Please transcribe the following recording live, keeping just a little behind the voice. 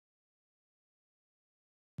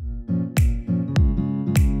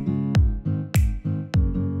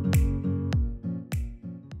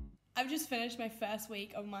I've just finished my first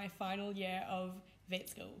week of my final year of vet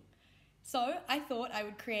school. So I thought I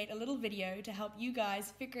would create a little video to help you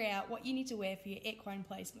guys figure out what you need to wear for your equine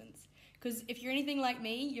placements. Because if you're anything like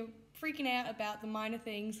me, you're freaking out about the minor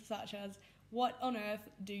things such as what on earth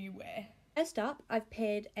do you wear? First up, I've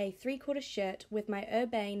paired a 3/4 shirt with my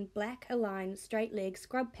Urbane black Align straight leg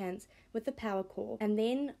scrub pants with the power core, and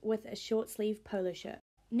then with a short sleeve polo shirt.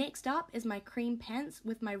 Next up is my cream pants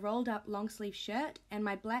with my rolled up long sleeve shirt and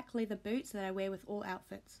my black leather boots that I wear with all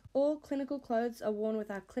outfits. All clinical clothes are worn with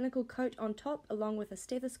our clinical coat on top, along with a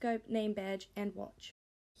stethoscope, name badge and watch.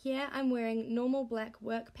 Here I'm wearing normal black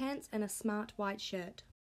work pants and a smart white shirt.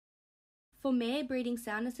 For mare breeding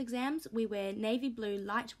soundness exams, we wear navy blue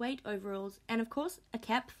lightweight overalls and of course a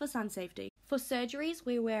cap for sun safety. For surgeries,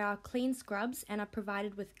 we wear our clean scrubs and are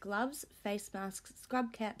provided with gloves, face masks,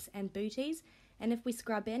 scrub caps and booties, and if we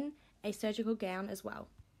scrub in, a surgical gown as well.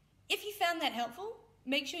 If you found that helpful,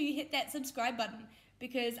 make sure you hit that subscribe button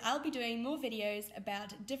because I'll be doing more videos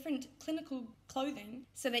about different clinical clothing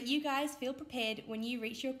so that you guys feel prepared when you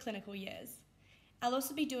reach your clinical years. I'll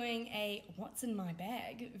also be doing a what's in my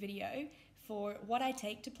bag video for what I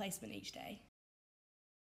take to placement each day.